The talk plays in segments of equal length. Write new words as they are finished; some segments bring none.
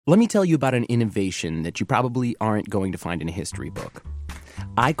Let me tell you about an innovation that you probably aren't going to find in a history book.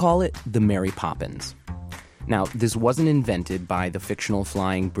 I call it the Mary Poppins. Now, this wasn't invented by the fictional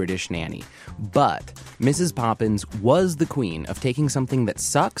flying British nanny, but Mrs. Poppins was the queen of taking something that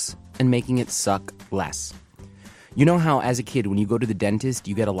sucks and making it suck less. You know how as a kid when you go to the dentist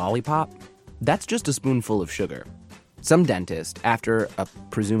you get a lollipop? That's just a spoonful of sugar. Some dentist, after a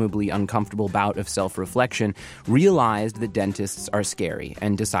presumably uncomfortable bout of self-reflection, realized that dentists are scary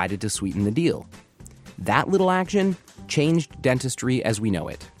and decided to sweeten the deal. That little action changed dentistry as we know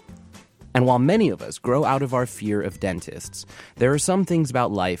it. And while many of us grow out of our fear of dentists, there are some things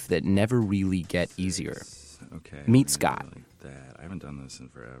about life that never really get easier. Okay. Meet Scott. I haven't done this in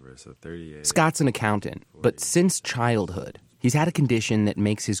forever, so 38. Scott's an accountant, but since childhood, he's had a condition that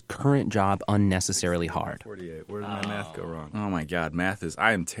makes his current job unnecessarily hard. 48. Where did my math go wrong? Oh my God,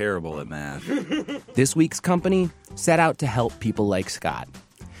 I am terrible at math. This week's company set out to help people like Scott,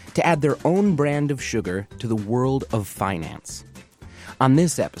 to add their own brand of sugar to the world of finance. On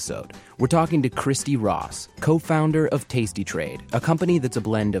this episode, we're talking to Christy Ross, co-founder of Tasty Trade, a company that's a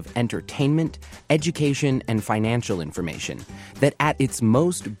blend of entertainment, education, and financial information that at its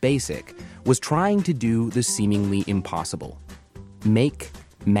most basic was trying to do the seemingly impossible: make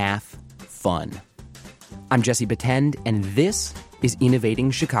math fun. I'm Jesse Batend, and this is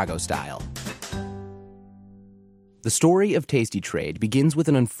Innovating Chicago Style. The story of Tasty Trade begins with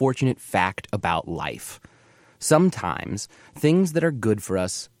an unfortunate fact about life. Sometimes things that are good for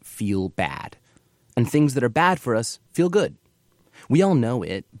us feel bad, and things that are bad for us feel good. We all know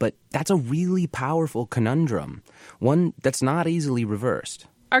it, but that's a really powerful conundrum, one that's not easily reversed.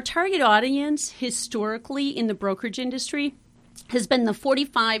 Our target audience historically in the brokerage industry has been the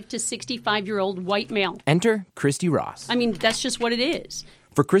 45 to 65-year-old white male. Enter Christy Ross. I mean, that's just what it is.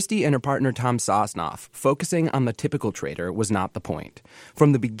 For Christy and her partner Tom Sosnoff, focusing on the typical trader was not the point.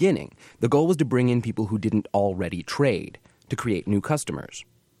 From the beginning, the goal was to bring in people who didn't already trade, to create new customers.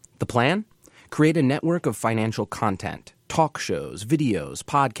 The plan? Create a network of financial content, talk shows, videos,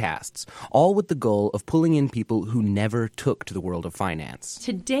 podcasts, all with the goal of pulling in people who never took to the world of finance.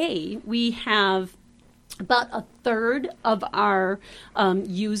 Today, we have about a third of our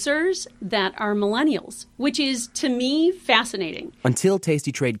users that are millennials, which is, to me, fascinating. Until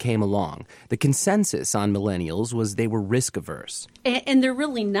Tasty Trade came along, the consensus on millennials was they were risk-averse. And they're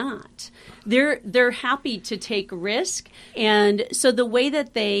really not. They're happy to take risk. And so the way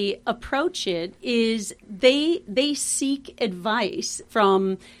that they approach it is they seek advice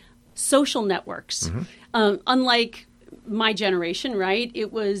from social networks. Mm-hmm. Unlike my generation, right?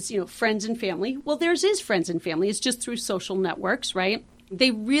 It was, friends and family. Well, theirs is friends and family. It's just through social networks, right? They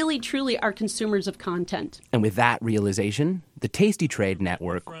really, truly are consumers of content. And with that realization, the Tasty Trade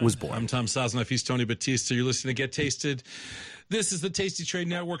Network was born. I'm Tom Sosnoff. He's Tony Batista. You're listening to Get Tasted. This is the Tasty Trade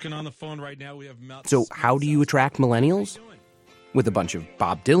Network, and on the phone right now we have Mount. So how do you attract millennials? With a bunch of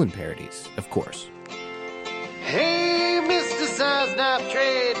Bob Dylan parodies, of course. Hey, Mr. Sosnoff,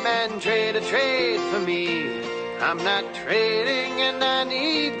 trade man, trade a trade for me. I'm not trading, and I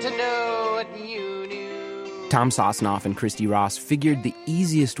need to know what you knew. Tom Sosnoff and Christy Ross figured the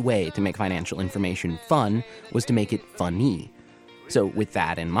easiest way to make financial information fun was to make it funny. So with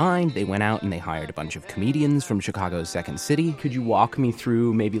that in mind, they went out and they hired a bunch of comedians from Chicago's Second City. Could you walk me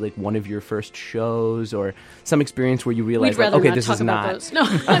through maybe like one of your first shows or some experience where you realized, like, okay, this is not... Those. No,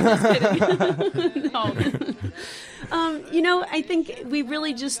 I'm just kidding. No. I think we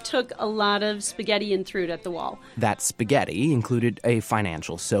really just took a lot of spaghetti and threw it at the wall. That spaghetti included a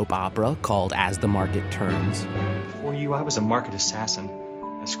financial soap opera called As the Market Turns. For you, I was a market assassin,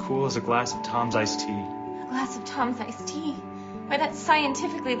 as cool as a glass of Tom's iced tea. A glass of Tom's iced tea? Why, that's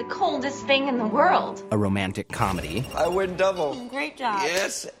scientifically the coldest thing in the world. A romantic comedy. I win double. Great job.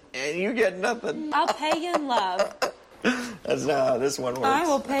 Yes, and you get nothing. I'll pay you in love. That's not how this one works. I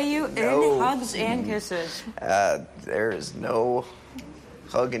will pay you in hugs and kisses. There is no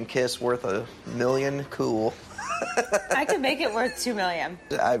hug and kiss worth $1 million. Cool. I could make it worth $2 million.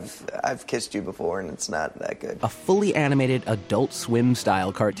 I've kissed you before, and it's not that good. A fully animated Adult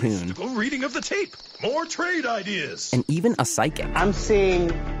Swim-style cartoon. Mystical reading of the tape. More trade ideas. And even a psychic. I'm seeing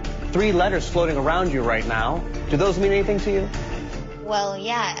 3 letters floating around you right now. Do those mean anything to you? Well,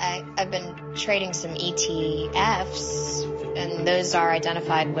 yeah, I've been trading some ETFs, and those are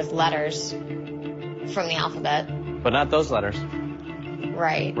identified with letters from the alphabet. But not those letters.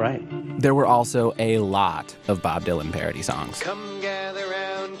 Right. Right. There were also a lot of Bob Dylan parody songs. Come gather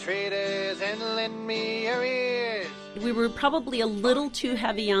round, traders, and lend me your ears. We were probably a little too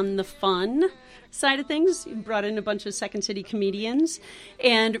heavy on the fun side of things. We brought in a bunch of Second City comedians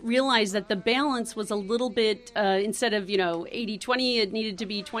and realized that the balance was a little bit, instead of, 80-20, it needed to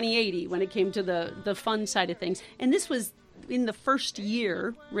be 20-80 when it came to the fun side of things. And this was in the first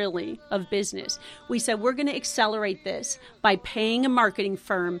year, really, of business. We said, we're going to accelerate this by paying a marketing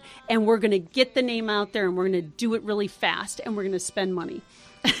firm, and we're going to get the name out there, and we're going to do it really fast, and we're going to spend money.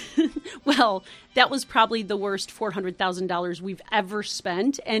 Well, that was probably the worst $400,000 we've ever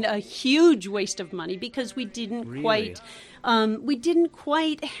spent, and a huge waste of money because we didn't quite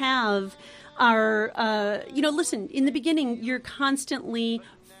have our, listen, in the beginning, you're constantly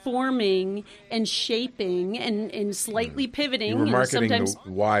forming and shaping and slightly pivoting. You were marketing and sometimes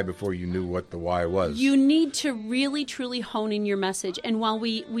the why before you knew what the why was. You need to really, truly hone in your message. And while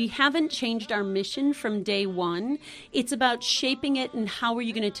we haven't changed our mission from day one, it's about shaping it and how are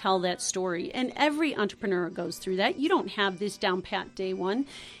you going to tell that story. And every entrepreneur goes through that. You don't have this down pat day one.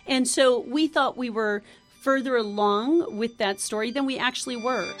 And so we thought we were further along with that story than we actually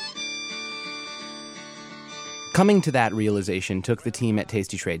were. Coming to that realization took the team at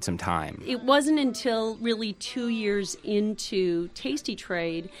Tasty Trade some time. It wasn't until really 2 years into Tasty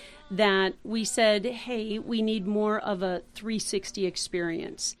Trade that we said, hey, we need more of a 360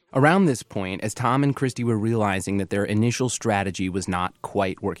 experience. Around this point, as Tom and Christy were realizing that their initial strategy was not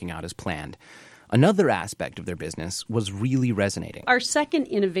quite working out as planned, another aspect of their business was really resonating. Our second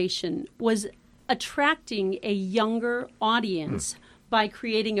innovation was attracting a younger audience by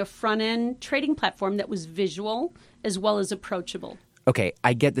creating a front-end trading platform that was visual as well as approachable. Okay,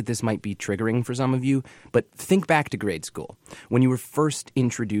 I get that this might be triggering for some of you, but think back to grade school, when you were first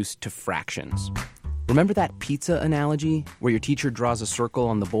introduced to fractions. Remember that pizza analogy where your teacher draws a circle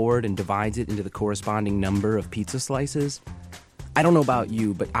on the board and divides it into the corresponding number of pizza slices? I don't know about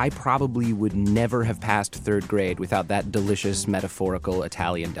you, but I probably would never have passed third grade without that delicious metaphorical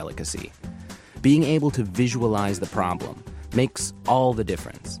Italian delicacy. Being able to visualize the problem makes all the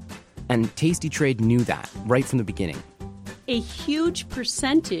difference. And Tasty Trade knew that right from the beginning. A huge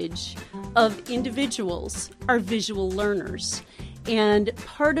percentage of individuals are visual learners. And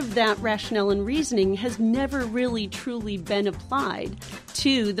part of that rationale and reasoning has never really truly been applied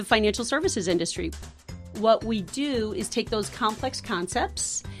to the financial services industry. What we do is take those complex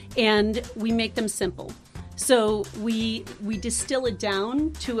concepts and we make them simple. So we distill it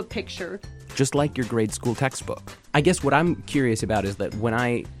down to a picture. Just like your grade school textbook. I guess what I'm curious about is that when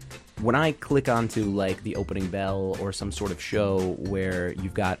I click onto like the opening bell or some sort of show where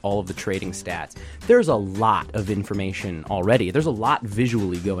you've got all of the trading stats, there's a lot of information already. There's a lot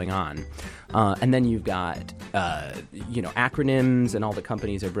visually going on. And then you've got, acronyms, and all the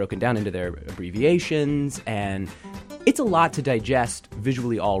companies are broken down into their abbreviations. And it's a lot to digest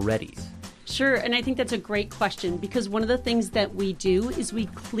visually already. Sure, and I think that's a great question because one of the things that we do is we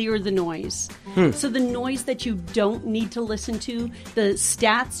clear the noise. So the noise that you don't need to listen to, the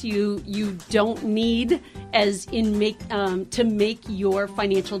stats you don't need as in to make your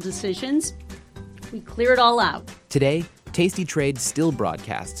financial decisions, we clear it all out. Today, Tasty Trade still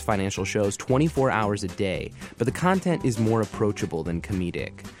broadcasts financial shows 24 hours a day, but the content is more approachable than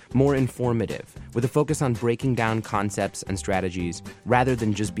comedic, more informative, with a focus on breaking down concepts and strategies rather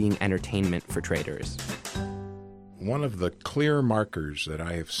than just being entertainment for traders. One of the clear markers that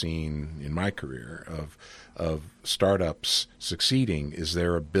I have seen in my career of startups succeeding is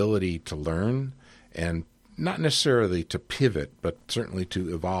their ability to learn and not necessarily to pivot, but certainly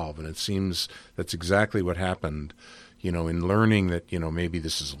to evolve. And it seems that's exactly what happened, in learning that, maybe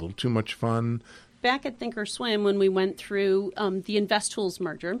this is a little too much fun. Back at Thinkorswim, when we went through the InvestTools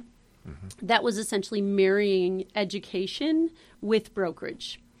merger, that was essentially marrying education with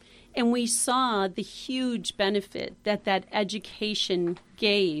brokerage. And we saw the huge benefit that education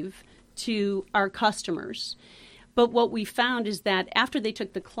gave to our customers. But what we found is that after they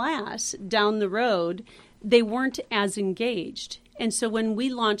took the class down the road, they weren't as engaged. And so when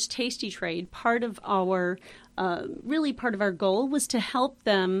we launched Tasty Trade, part of our goal was to help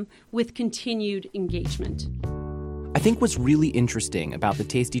them with continued engagement. I think what's really interesting about the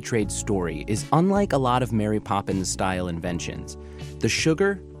Tasty Trade story is unlike a lot of Mary Poppins-style inventions, the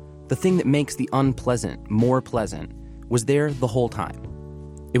sugar, the thing that makes the unpleasant more pleasant, was there the whole time.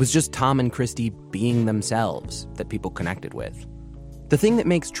 It was just Tom and Christy being themselves that people connected with. The thing that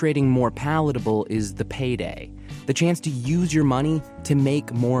makes trading more palatable is the payday, the chance to use your money to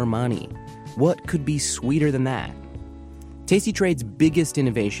make more money. What could be sweeter than that? Tasty Trade's biggest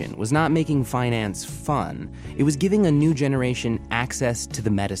innovation was not making finance fun. It was giving a new generation access to the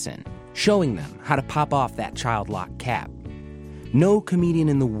medicine, showing them how to pop off that child-lock cap. No comedian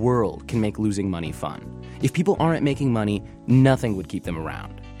in the world can make losing money fun. If people aren't making money, nothing would keep them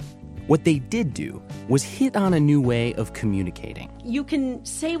around. What they did do was hit on a new way of communicating. You can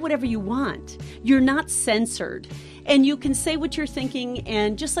say whatever you want. You're not censored. And you can say what you're thinking,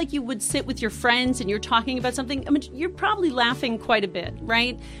 and just like you would sit with your friends and you're talking about something, I mean, you're probably laughing quite a bit,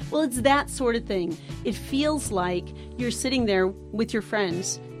 right? Well, it's that sort of thing. It feels like you're sitting there with your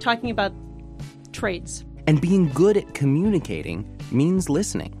friends talking about trades. And being good at communicating means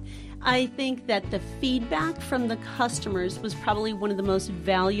listening. I think that the feedback from the customers was probably one of the most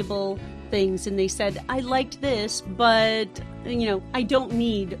valuable things. And they said, I liked this, but, I don't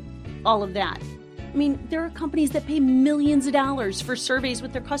need all of that. I mean, there are companies that pay millions of dollars for surveys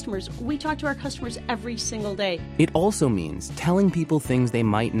with their customers. We talk to our customers every single day. It also means telling people things they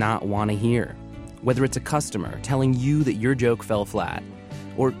might not want to hear. Whether it's a customer telling you that your joke fell flat,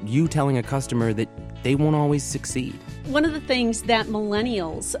 or you telling a customer that they won't always succeed. One of the things that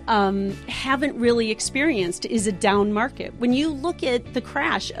millennials haven't really experienced is a down market. When you look at the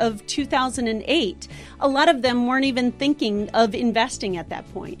crash of 2008, a lot of them weren't even thinking of investing at that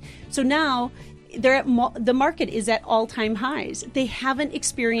point. So now the market is at all-time highs. They haven't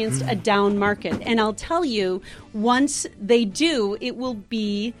experienced a down market. And I'll tell you, once they do, it will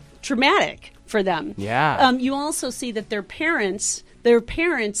be traumatic for them. Yeah. You also see that there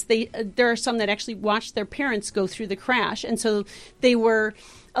are some that actually watched their parents go through the crash. And so they were,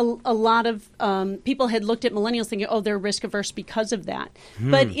 a lot of people had looked at millennials thinking, they're risk averse because of that.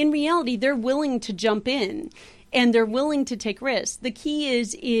 But in reality, they're willing to jump in and they're willing to take risks. The key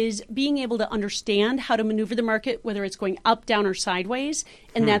is being able to understand how to maneuver the market, whether it's going up, down, or sideways.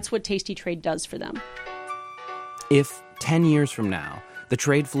 And that's what Tasty Trade does for them. If 10 years from now, the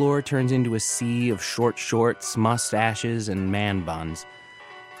trade floor turns into a sea of short shorts, mustaches, and man buns,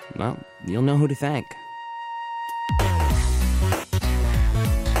 well, you'll know who to thank.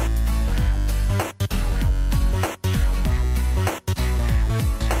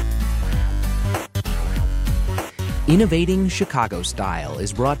 Innovating Chicago Style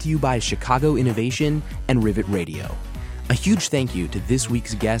is brought to you by Chicago Innovation and Rivet Radio. A huge thank you to this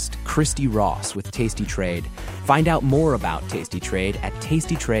week's guest, Christy Ross with Tasty Trade. Find out more about Tasty Trade at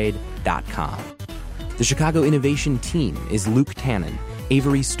tastytrade.com. The Chicago Innovation team is Luke Tannen,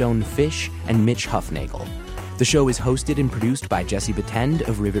 Avery Stone-Fish, and Mitch Huffnagel. The show is hosted and produced by Jesse Batend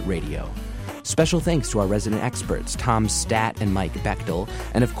of Rivet Radio. Special thanks to our resident experts, Tom Statt and Mike Bechtel,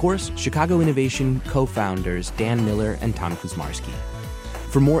 and of course, Chicago Innovation co-founders Dan Miller and Tom Kuzmarski.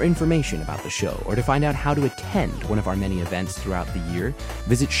 For more information about the show or to find out how to attend one of our many events throughout the year,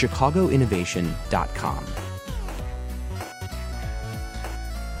 visit chicagoinnovation.com.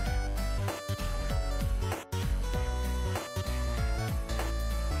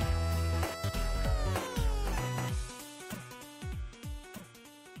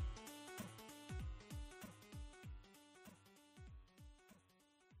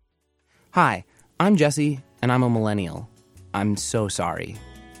 Hi, I'm Jesse, and I'm a millennial. I'm so sorry.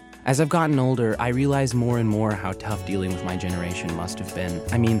 As I've gotten older, I realize more and more how tough dealing with my generation must have been.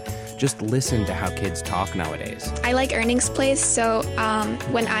 I mean, just listen to how kids talk nowadays. I like earnings plays, so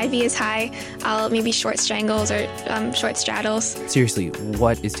when Ivy is high, I'll maybe short strangles or short straddles. Seriously,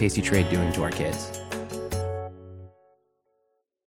 what is Tasty Trade doing to our kids?